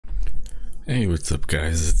Hey, what's up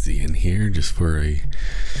guys, it's Ian here, just for a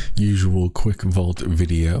usual quick vault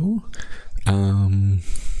video. I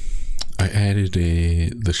added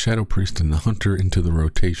the Shadow Priest and the Hunter into the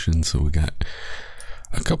rotation, so we got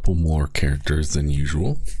a couple more characters than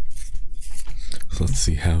usual. So let's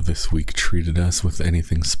see how this week treated us, with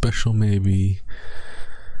anything special maybe.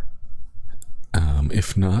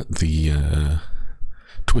 If not, the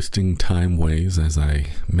Twisting Timeways, as I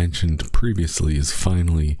mentioned previously, is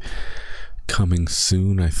finally coming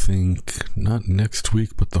soon. I think not next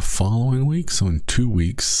week but the following week, so in 2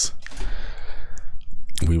 weeks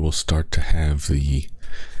we will start to have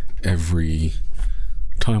every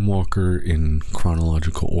time walker in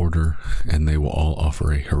chronological order, and they will all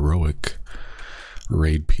offer a heroic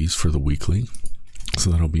raid piece for the weekly, so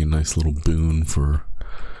that'll be a nice little boon for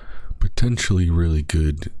potentially really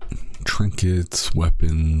good trinkets,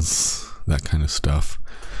 weapons, that kind of stuff.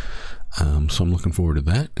 So I'm looking forward to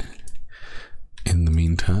that. In the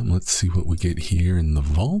meantime, let's see what we get here in the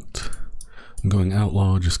vault. I'm going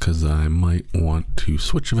outlaw just because I might want to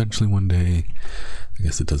switch eventually one day. I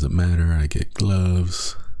guess it doesn't matter. I get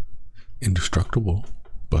gloves, indestructible,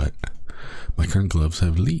 but my current gloves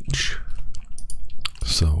have leech.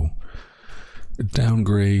 So,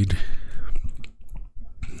 downgrade.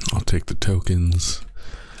 I'll take the tokens.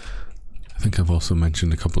 I think I've also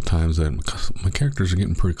mentioned a couple times that my characters are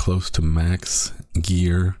getting pretty close to max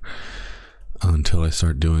gear until I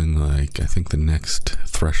start doing, like, I think the next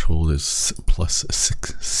threshold is plus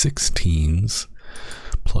 16s,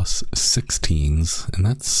 and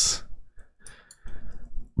that's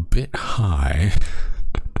a bit high.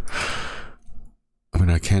 I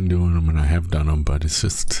mean, I can do them and I have done them, but it's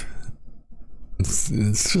just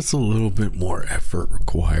a little bit more effort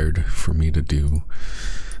required for me to do,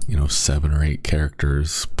 7 or 8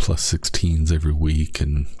 characters plus 16s every week,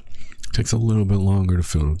 and it takes a little bit longer to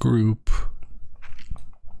fill a group.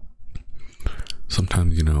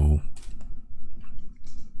 Sometimes,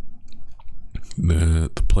 the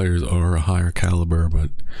players are a higher caliber, but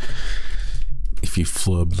if you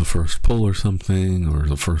flub the first pull or something, or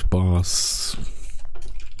the first boss,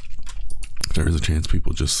 there is a chance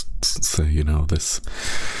people just say, this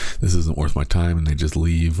isn't worth my time, and they just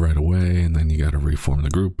leave right away, and then you got to reform the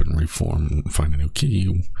group and find a new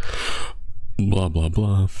key, blah blah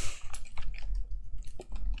blah.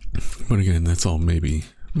 But again, that's all maybe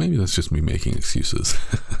that's just me making excuses.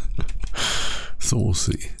 So we'll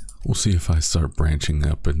see if I start branching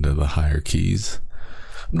up into the higher keys.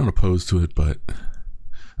 I'm not opposed to it, but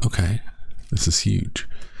okay, this is huge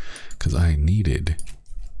because I needed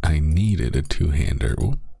a two-hander.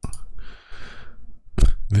 Ooh.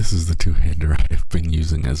 This is the two-hander I have been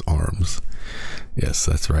using as arms. Yes,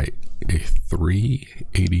 that's right. A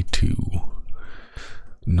 382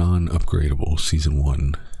 non-upgradable season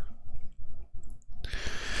 1.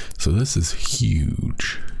 So this is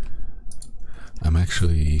huge. I'm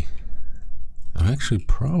actually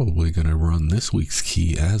probably gonna run this week's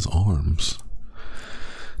key as arms,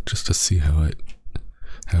 just to see how it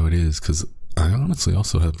is, because I honestly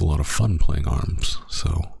also have a lot of fun playing arms,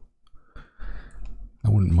 so I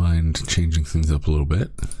wouldn't mind changing things up a little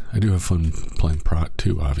bit. I do have fun playing prot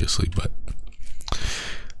too, obviously, but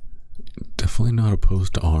definitely not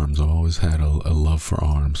opposed to arms. I've always had a love for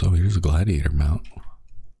arms. Oh, here's a gladiator mount.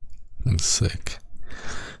 That's sick.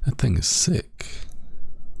 That thing is sick.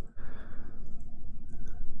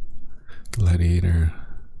 Gladiator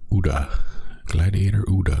Uda.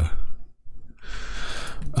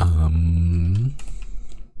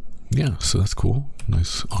 Yeah, so that's cool.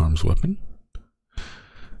 Nice arms weapon.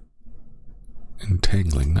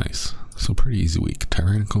 Entangling, nice. So pretty easy week.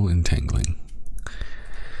 Tyrannical entangling.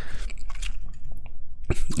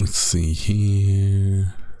 Let's see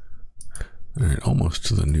here. Alright, almost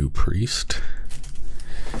to the new priest.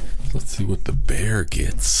 Let's see what the bear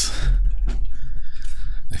gets.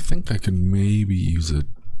 I think I could maybe use a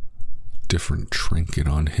different trinket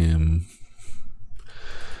on him,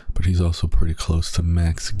 but he's also pretty close to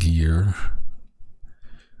max gear.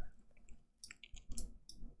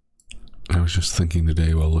 I was just thinking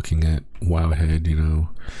today while looking at Wowhead,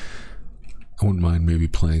 I wouldn't mind maybe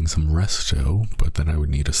playing some resto, but then I would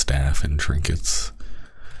need a staff and trinkets.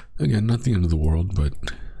 Again, not the end of the world, but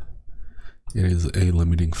it is a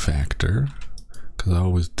limiting factor, because I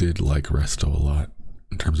always did like resto a lot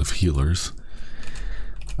in terms of healers.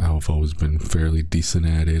 I've always been fairly decent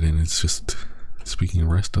at it, and it's just, speaking of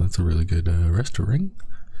resto, that's a really good resto ring.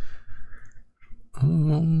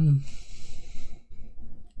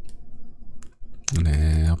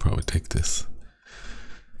 Nah, I'll probably take this.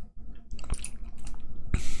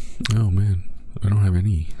 Oh man, I don't have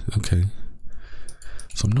any. Okay.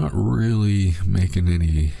 So I'm not really making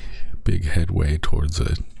any big headway towards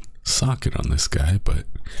a socket on this guy, but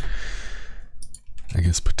I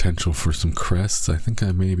guess potential for some crests. I think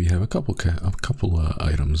I maybe have a couple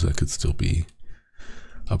items that could still be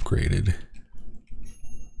upgraded.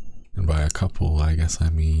 And by a couple, I guess I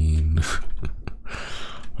mean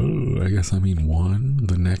oh, I guess I mean 1,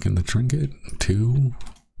 the neck and the trinket, 2.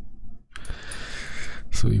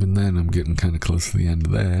 So even then I'm getting kind of close to the end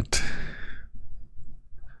of that.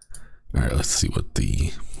 Alright, let's see what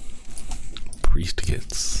the priest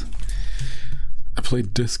gets. I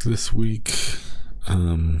played disc this week.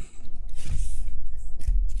 I'm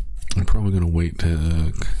probably going to wait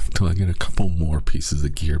till I get a couple more pieces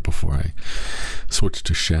of gear before I switch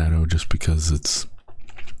to shadow, just because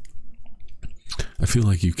I feel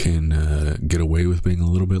like you can get away with being a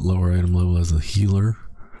little bit lower item level as a healer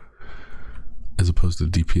as opposed to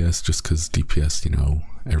DPS, just because DPS, you know,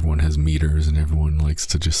 everyone has meters and everyone likes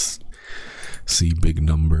to just see big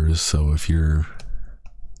numbers. So if you're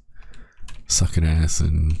sucking ass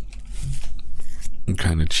and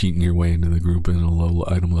kind of cheating your way into the group in a low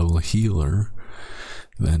item level healer,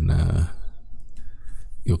 then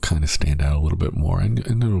you'll kind of stand out a little bit more, and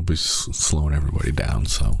it'll be slowing everybody down.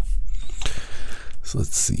 So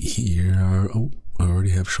let's see here. Oh, I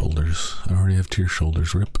already have shoulders. I already have tier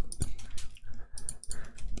shoulders. Rip.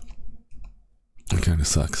 It kind of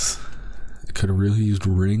sucks. I could have really used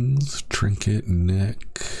rings, trinket,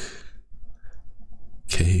 neck,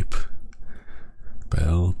 cape,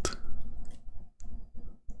 belt.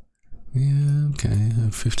 Yeah, okay, a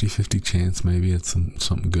 50-50 chance maybe it's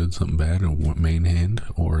something good, something bad, a main hand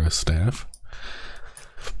or a staff.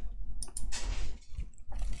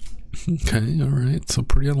 Okay, alright, so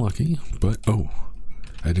pretty unlucky, but oh,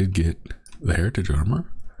 I did get the heritage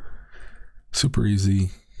armor. Super easy.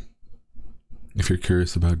 If you're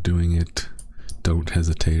curious about doing it, don't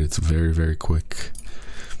hesitate. It's very, very quick.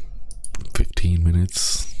 15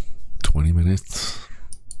 minutes, 20 minutes.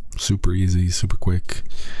 Super easy, super quick.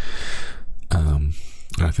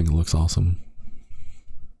 I think it looks awesome.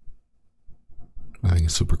 I think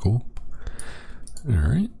it's super cool.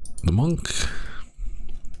 Alright, the monk.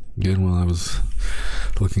 Again, while I was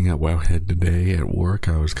looking at Wowhead today at work,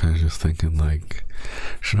 I was kind of just thinking, like,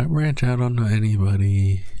 should I branch out onto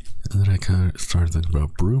anybody? And then I kind of started thinking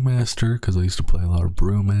about Brewmaster, because I used to play a lot of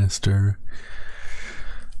Brewmaster.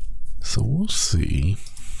 So we'll see.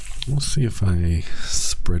 We'll see if I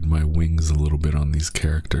spread my wings a little bit on these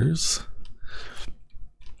characters.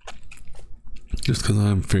 Just because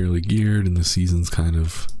I'm fairly geared and the season's kind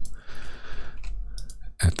of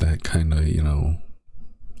at that kind of, you know,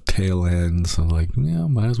 tail end. So like, yeah,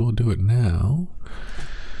 might as well do it now.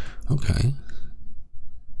 Okay.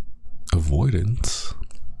 Avoidance.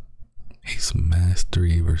 Haste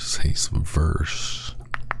Mastery versus Haste Verse.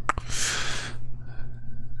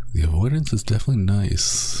 The avoidance is definitely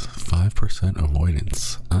nice. 5%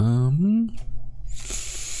 avoidance.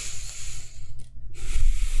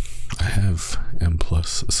 I have M+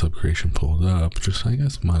 subcreation pulled up. Just, I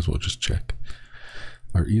guess, might as well just check.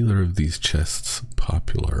 Are either of these chests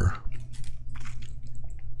popular?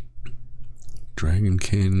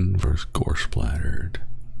 Dragonkin versus Gore Splattered.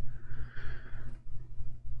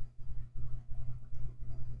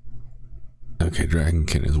 Okay,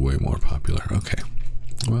 Dragonkin is way more popular. Okay.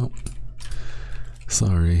 Well,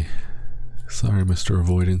 sorry. Sorry, Mr.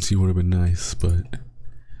 Avoidance. You would have been nice, but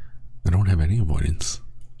I don't have any avoidance.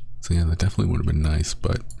 So yeah, that definitely would have been nice,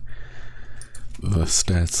 but the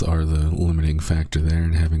stats are the limiting factor there,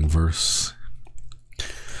 and having verse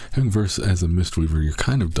as a Mistweaver, you're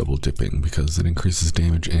kind of double dipping because it increases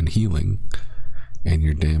damage and healing, and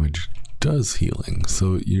your damage does healing,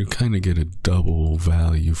 so you kind of get a double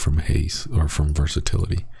value from haste or from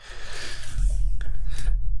versatility.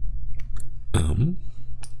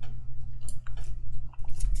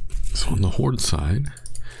 So on the Horde side,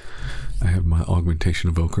 I have my Augmentation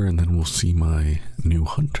Evoker, and then we'll see my new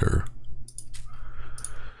Hunter.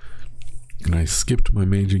 And I skipped my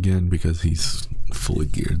Mage again because he's fully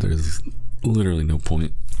geared. There's literally no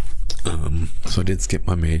point. So I did skip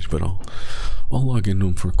my Mage, but I'll log into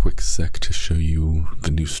him for a quick sec to show you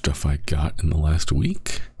the new stuff I got in the last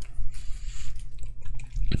week.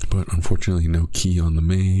 But unfortunately, no key on the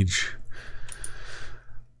Mage.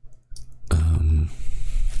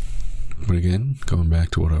 But again, going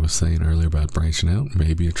back to what I was saying earlier about branching out,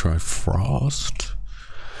 maybe I try Frost.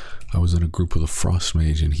 I was in a group with a Frost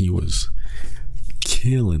Mage, and he was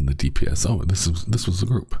killing the DPS. Oh, this was the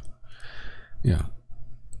group. Yeah.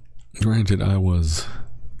 Granted, I was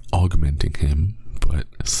augmenting him, but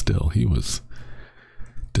still, he was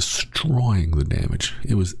destroying the damage.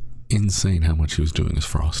 It was insane how much he was doing as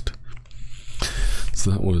Frost.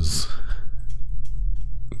 So that was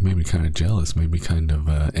made me kind of jealous, made me kind of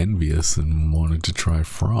envious, and wanted to try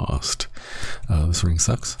Frost. This ring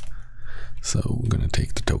sucks, so we're gonna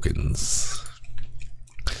take the tokens.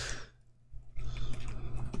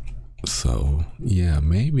 So yeah,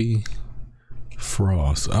 maybe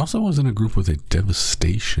Frost. I also was in a group with a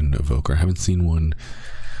Devastation Evoker. I haven't seen one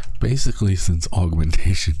basically since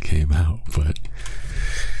Augmentation came out, but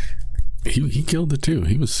he killed it too.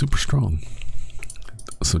 He was super strong.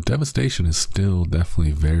 So Devastation is still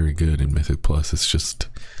definitely very good in Mythic Plus. It's just,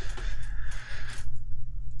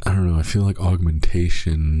 I don't know, I feel like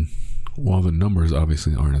Augmentation, while the numbers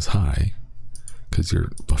obviously aren't as high because you're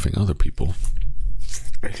buffing other people,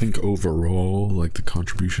 I think overall, like the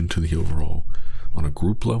contribution to the overall on a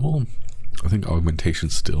group level, I think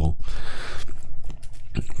Augmentation still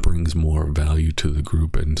brings more value to the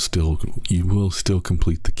group, and still you will still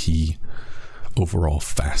complete the key overall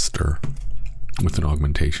faster with an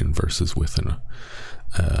Augmentation versus with an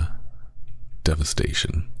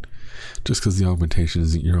Devastation. Just because the Augmentation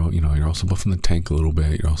is, you're also buffing the tank a little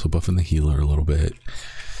bit, you're also buffing the healer a little bit,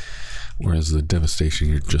 whereas the Devastation,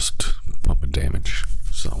 you're just pumping damage.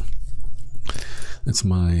 So that's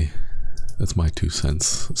my 2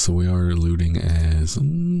 cents. So we are looting as I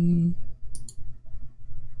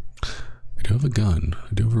do have a gun.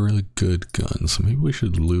 I do have a really good gun, so maybe we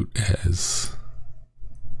should loot as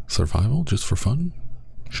survival just for fun.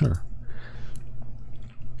 Sure.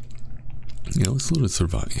 Yeah, let's loot at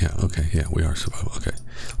survival. Yeah, okay, yeah, we are survival. Okay,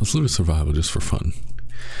 let's loot at survival just for fun.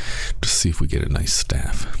 Just see if we get a nice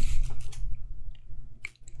staff.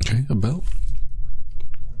 Okay, a belt.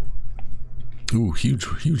 Ooh,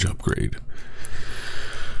 huge upgrade.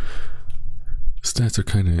 Stats are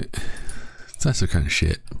kind of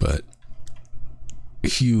shit, but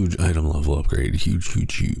huge item level upgrade.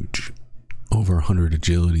 Huge. Over 100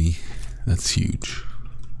 agility. That's huge.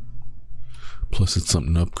 Plus it's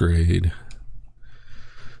something to upgrade.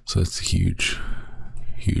 So that's a huge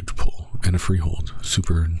pull. And a freehold.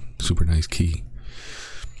 Super nice key.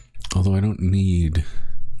 Although I don't need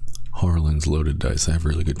Harlan's loaded dice. I have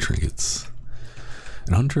really good trinkets.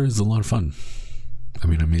 And Hunter is a lot of fun. I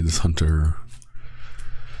mean, I made this Hunter.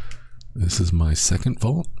 This is my second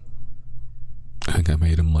vault. I think I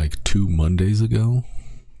made him like 2 Mondays ago.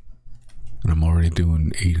 And I'm already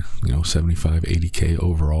doing 75, 80k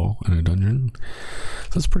overall in a dungeon.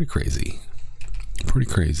 So that's pretty crazy. Pretty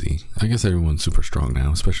crazy. I guess everyone's super strong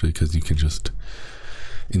now, especially because you can just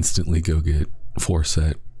instantly go get 4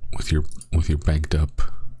 set with your banked up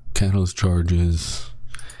catalyst charges.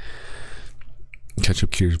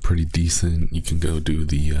 Catch-up gear is pretty decent. You can go do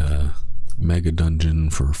the mega dungeon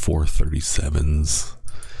for 437s.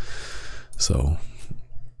 So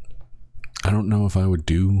I don't know if I would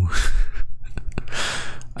do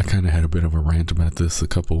I kind of had a bit of a rant about this a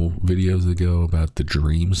couple videos ago about the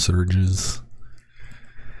dream surges.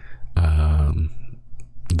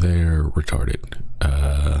 They're retarded.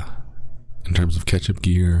 In terms of catch-up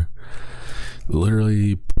gear,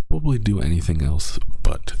 literally probably do anything else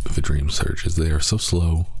but the dream surges. They are so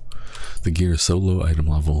slow. The gear is so low item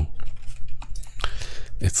level.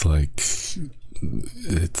 It's like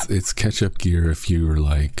it's catch-up gear if you're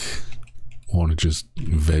like want to just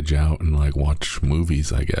veg out and like watch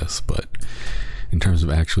movies, I guess. But in terms of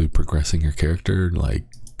actually progressing your character, like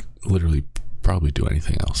literally probably do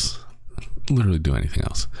anything else. Literally do anything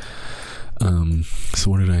else. So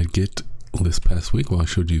what did I get this past week? Well, I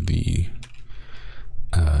showed you the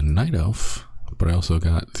Night Elf, but I also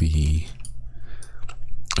got the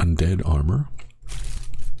Undead armor.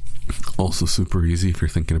 Also super easy if you're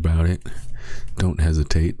thinking about it. Don't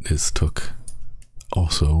hesitate. This took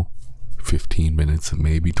also 15 minutes,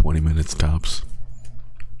 maybe 20 minutes tops.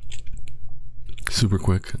 Super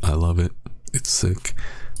quick. I love it. It's sick.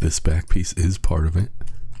 This back piece is part of it.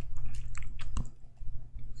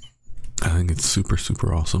 I think it's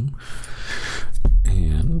super awesome.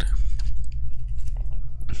 And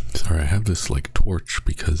sorry, I have this like torch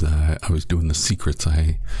because I was doing the secrets.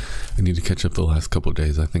 I need to catch up the last couple of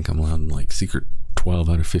days. I think I'm on like secret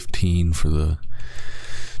 12 out of 15 for the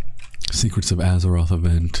Secrets of Azeroth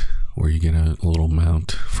event, where you get a little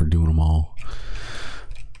mount for doing them all.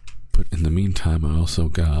 But in the meantime, I also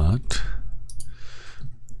got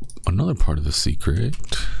another part of the secret.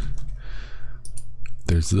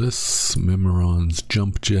 There's this Memoron's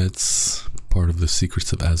Jump Jets, part of the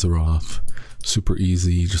Secrets of Azeroth. Super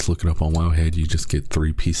easy. Just look it up on Wowhead. You just get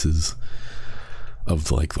 3 pieces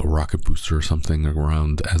of like the rocket booster or something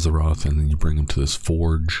around Azeroth, and then you bring them to this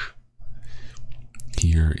forge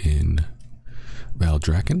here in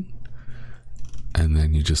Valdrakken. and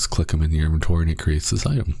then you just click them in your inventory and it creates this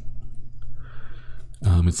item.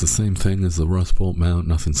 It's the same thing as the Rust Bolt mount,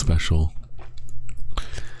 nothing special.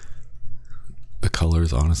 The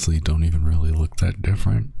colors honestly don't even really look that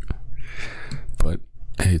different, but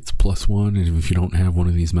hey, it's +1, and if you don't have one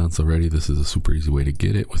of these mounts already, this is a super easy way to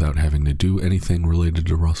get it without having to do anything related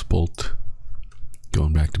to Rust Bolt.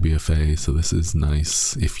 Going back to BFA, so this is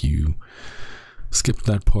nice if you skipped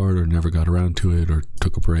that part or never got around to it or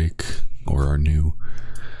took a break or are new.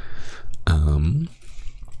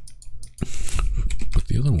 But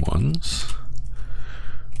the other ones,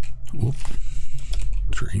 whoop,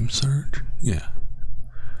 Dream Surge? Yeah.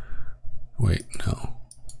 Wait, no.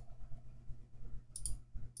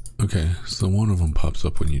 Okay, so one of them pops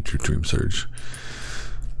up when you do Dream Surge.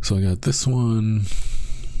 So I got this one.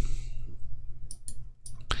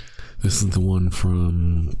 This is the one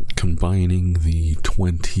from combining the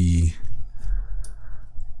 20,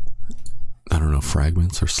 I don't know,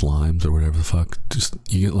 fragments or slimes or whatever the fuck. Just,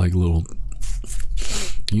 you get like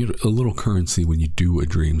you get a little currency when you do a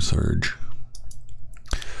Dream Surge.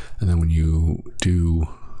 And then when you do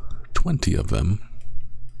 20 of them,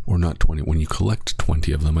 or not 20, when you collect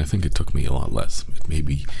 20 of them, I think it took me a lot less.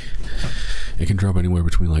 Maybe it can drop anywhere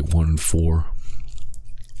between like 1 and 4.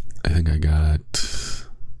 I think I got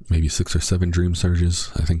maybe 6 or 7 Dream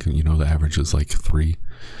Surges. I think, you know, the average is like 3.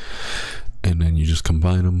 And then you just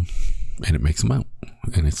combine them and it makes them out.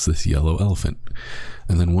 And it's this yellow elephant.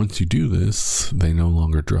 And then once you do this, they no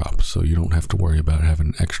longer drop. So you don't have to worry about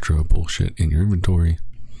having extra bullshit in your inventory.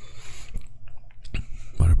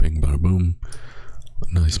 Bada bing, bada boom.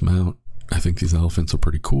 Nice mount. I think these elephants are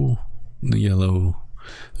pretty cool. The yellow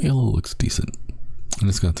looks decent. And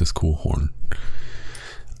it's got this cool horn.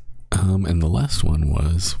 And the last one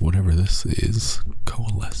was, whatever this is,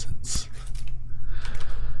 Coalescence.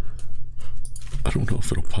 I don't know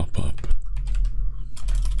if it'll pop up.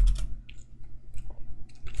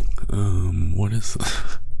 What is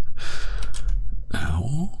that?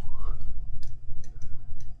 Owl?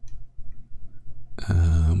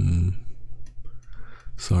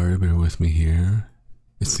 Sorry, bear with me here.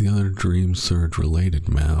 It's the other Dream Surge related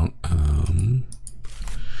mount. I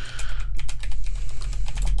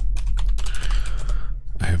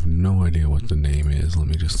have no idea what the name is. Let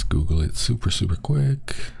me just Google it super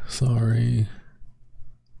quick. Sorry.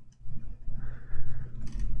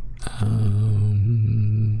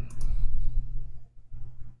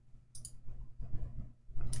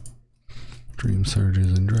 Dream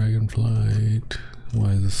Surges and Dragonflight.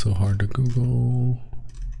 Why is this so hard to Google?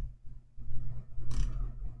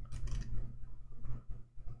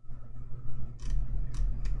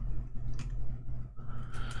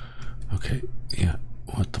 Okay, yeah.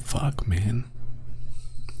 What the fuck, man?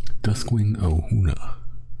 Duskwing Ohuna.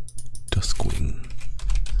 Duskwing.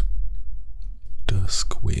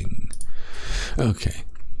 Okay.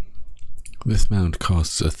 This mount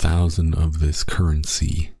costs 1,000 of this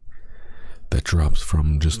currency that drops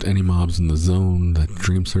from just any mobs in the zone that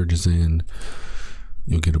Dream Surge is in.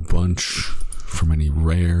 You'll get a bunch from any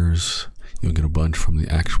rares. You'll get a bunch from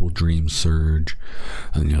the actual Dream Surge.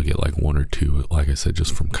 And then you'll get like 1 or 2, like I said,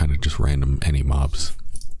 just from kind of just random any mobs.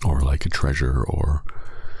 Or like a treasure, or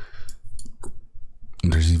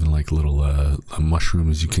there's even like little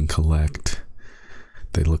mushrooms you can collect.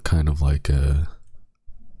 They look kind of like an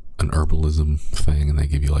herbalism thing, and they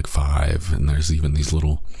give you like 5. And there's even these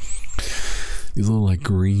little like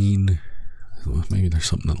green, maybe there's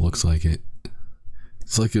something that looks like it.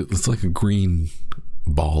 It's like a green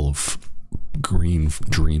ball of green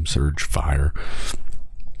Dream Surge fire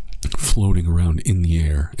floating around in the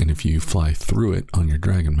air, and if you fly through it on your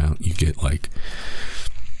dragon mount, you get like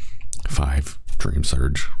 5 Dream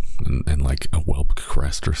Surge and like a whelp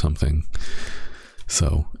crest or something.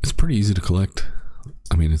 So it's pretty easy to collect.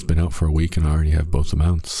 I mean, it's been out for a week and I already have both the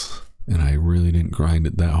mounts, and I really didn't grind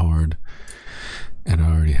it that hard, and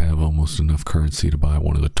I already have almost enough currency to buy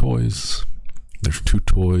one of the toys. There's 2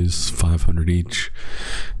 toys, 500 each,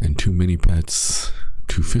 and 2 mini pets,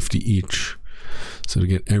 250 each. So to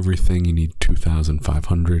get everything, you need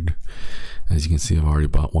 2,500. As you can see, I've already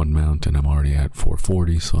bought 1 mount, and I'm already at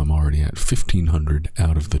 440, so I'm already at 1,500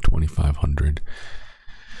 out of the 2,500.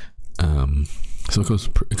 So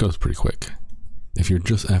it goes pretty quick. If you're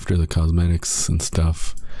just after the cosmetics and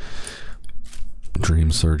stuff,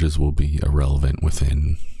 Dream Surges will be irrelevant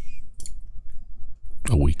within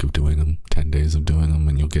a week of doing them, 10 days of doing them,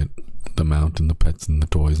 and you'll get the mount and the pets and the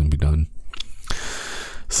toys and be done.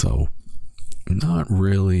 So not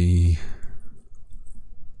really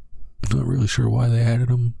sure why they added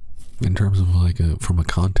them in terms of like from a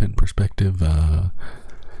content perspective.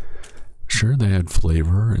 sure, they add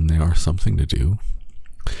flavor and they are something to do,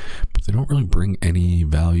 but they don't really bring any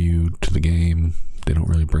value to the game. They don't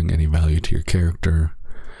really bring any value to your character.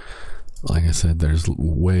 Like I said, there's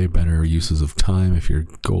way better uses of time if your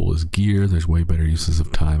goal is gear. There's way better uses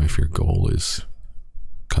of time if your goal is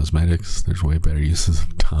cosmetics. There's way better uses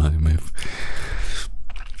of time if...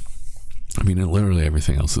 I mean, literally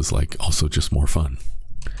everything else is like also just more fun.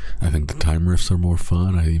 I think the time rifts are more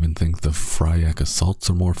fun. I even think the Fryak assaults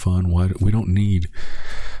are more fun. We don't need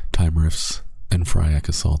time rifts and Fryak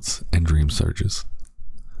assaults and dream surges.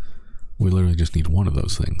 We literally just need one of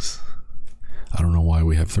those things. I don't know why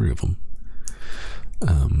we have 3 of them.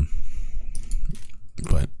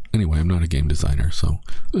 But anyway, I'm not a game designer, so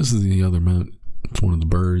this is the other mount. It's one of the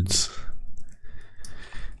birds.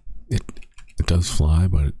 It does fly,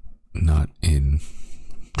 but not in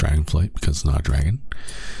dragonflight because it's not a dragon.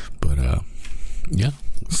 But yeah,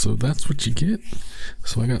 so that's what you get.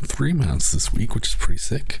 So I got 3 mounts this week, which is pretty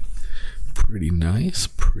sick. Pretty nice.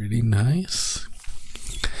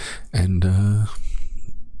 And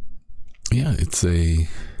yeah, it's a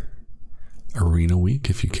arena week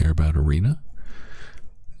if you care about arena.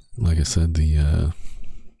 Like I said, the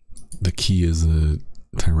key is a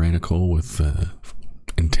tyrannical with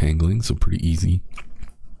entangling, so pretty easy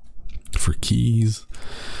for keys.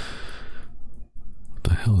 What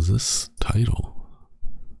the hell is this title?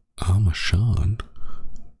 Amashan.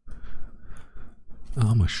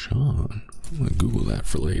 I'm gonna Google that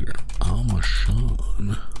for later.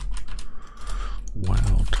 Amashan.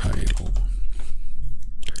 Wow title.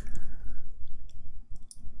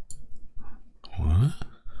 What?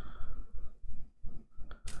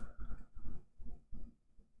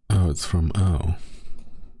 Oh, it's from O.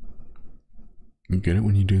 You get it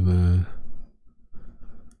when you do the...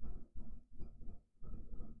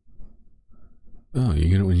 Oh, you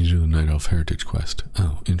get it when you do the Night Elf Heritage Quest.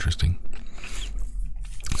 Oh, interesting.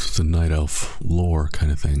 So it's a Night Elf lore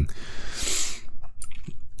kind of thing.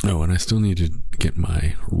 Oh, and I still need to get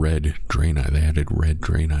my red Draenei. They added red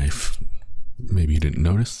Draenei. Maybe you didn't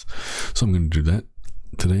notice. So I'm going to do that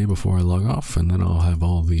today before I log off, and then I'll have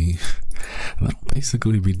all the... That'll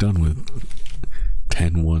basically be done with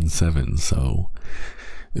 10.1.7. So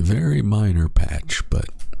very minor patch, but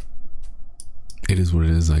it is what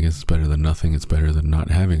it is. I guess it's better than nothing. It's better than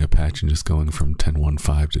not having a patch and just going from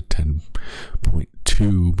 10.1.5 to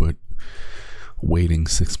 10.2, but waiting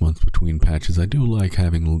 6 months between patches. I do like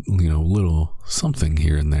having, you know, little something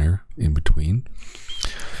here and there in between,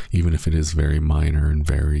 even if it is very minor and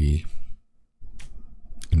very,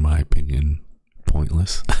 in my opinion,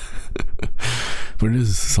 pointless. But it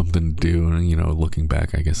is something to do, and you know, looking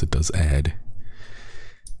back, I guess it does add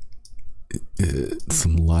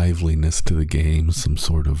some liveliness to the game, some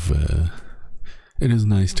sort of it is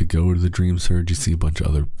nice to go to the Dream Surge. You see a bunch of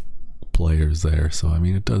other players there, so I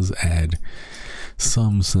mean, it does add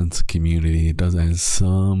some sense of community. It does add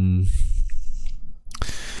some,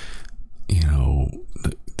 you know,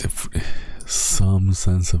 some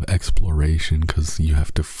sense of exploration, because you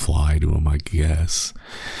have to fly to them. I guess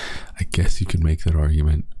you could make that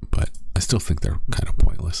argument, but I still think they're kind of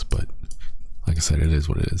pointless. But like I said, it is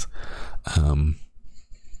what it is.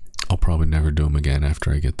 I'll probably never do them again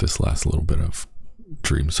after I get this last little bit of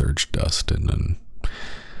Dream Surge dust, and then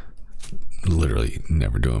literally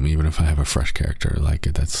never do them, even if I have a fresh character. Like,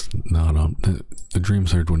 that's not on the Dream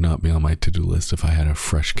Surge would not be on my to-do list if I had a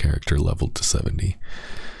fresh character leveled to 70.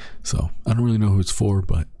 So I don't really know who it's for,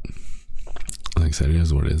 but like I said, it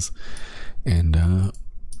is what it is. And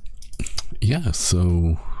yeah,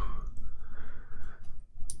 so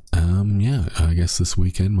yeah, I guess this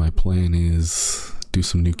weekend my plan is do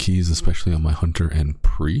some new keys, especially on my Hunter and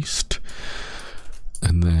Priest.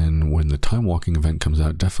 And then when the Time Walking event comes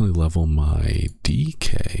out, definitely level my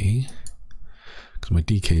DK, because my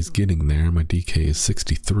DK is getting there. My DK is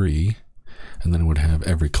 63, and then I would have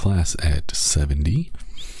every class at 70.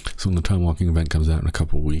 So when the Time Walking event comes out in a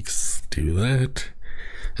couple weeks, do that.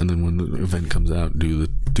 And then when the event comes out, do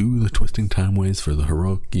the Twisting Timeways for the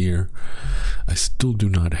heroic gear. I still do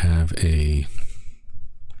not have a,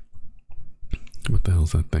 what the hell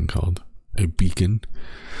is that thing called? A beacon.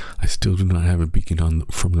 I still do not have a beacon on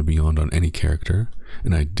from the Beyond on any character.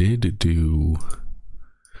 And I did do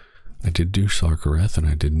Sarkareth, and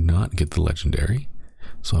I did not get the legendary.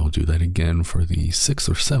 So I'll do that again for the 6th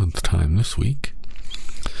or 7th time this week.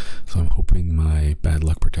 So I'm hoping my bad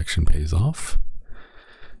luck protection pays off.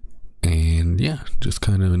 And yeah, just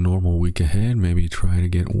kind of a normal week ahead. Maybe try to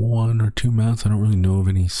get 1 or 2 mounts. I don't really know of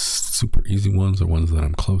any super easy ones or ones that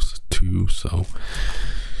I'm close to, so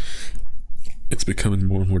it's becoming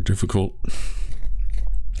more and more difficult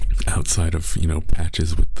outside of, you know,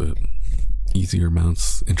 patches with the easier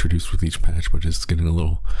mounts introduced with each patch, but it's getting a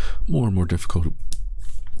little more and more difficult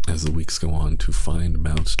as the weeks go on to find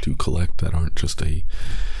mounts to collect that aren't just a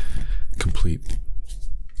complete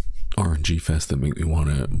RNG fest that make me want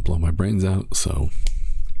to blow my brains out. So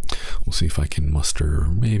we'll see if I can muster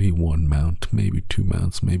maybe one mount, maybe two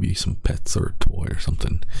mounts, maybe some pets or a toy or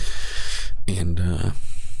something. And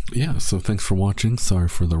yeah, so thanks for watching. Sorry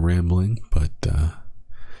for the rambling, but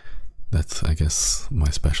that's, I guess, my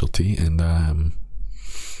specialty. And I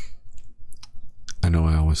know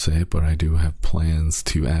I always say it, but I do have plans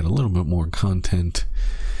to add a little bit more content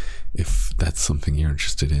if that's something you're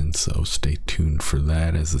interested in. So stay tuned for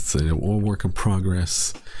that, as it's a work in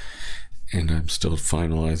progress, and I'm still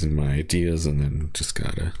finalizing my ideas, and then just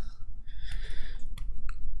gotta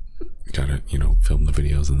you know, film the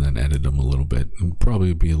videos and then edit them a little bit. It'll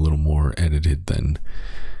probably be a little more edited than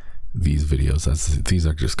these videos, as these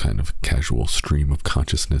are just kind of casual stream of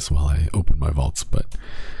consciousness while I open my vaults. But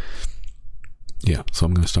yeah, so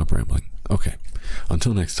I'm going to stop rambling. Okay,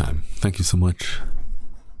 until next time, thank you so much.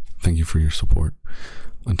 Thank you for your support.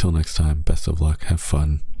 Until next time, best of luck, have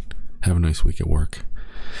fun, have a nice week at work,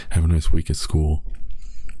 have a nice week at school,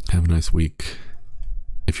 have a nice week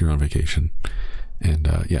if you're on vacation. And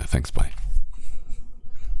yeah, thanks, bye.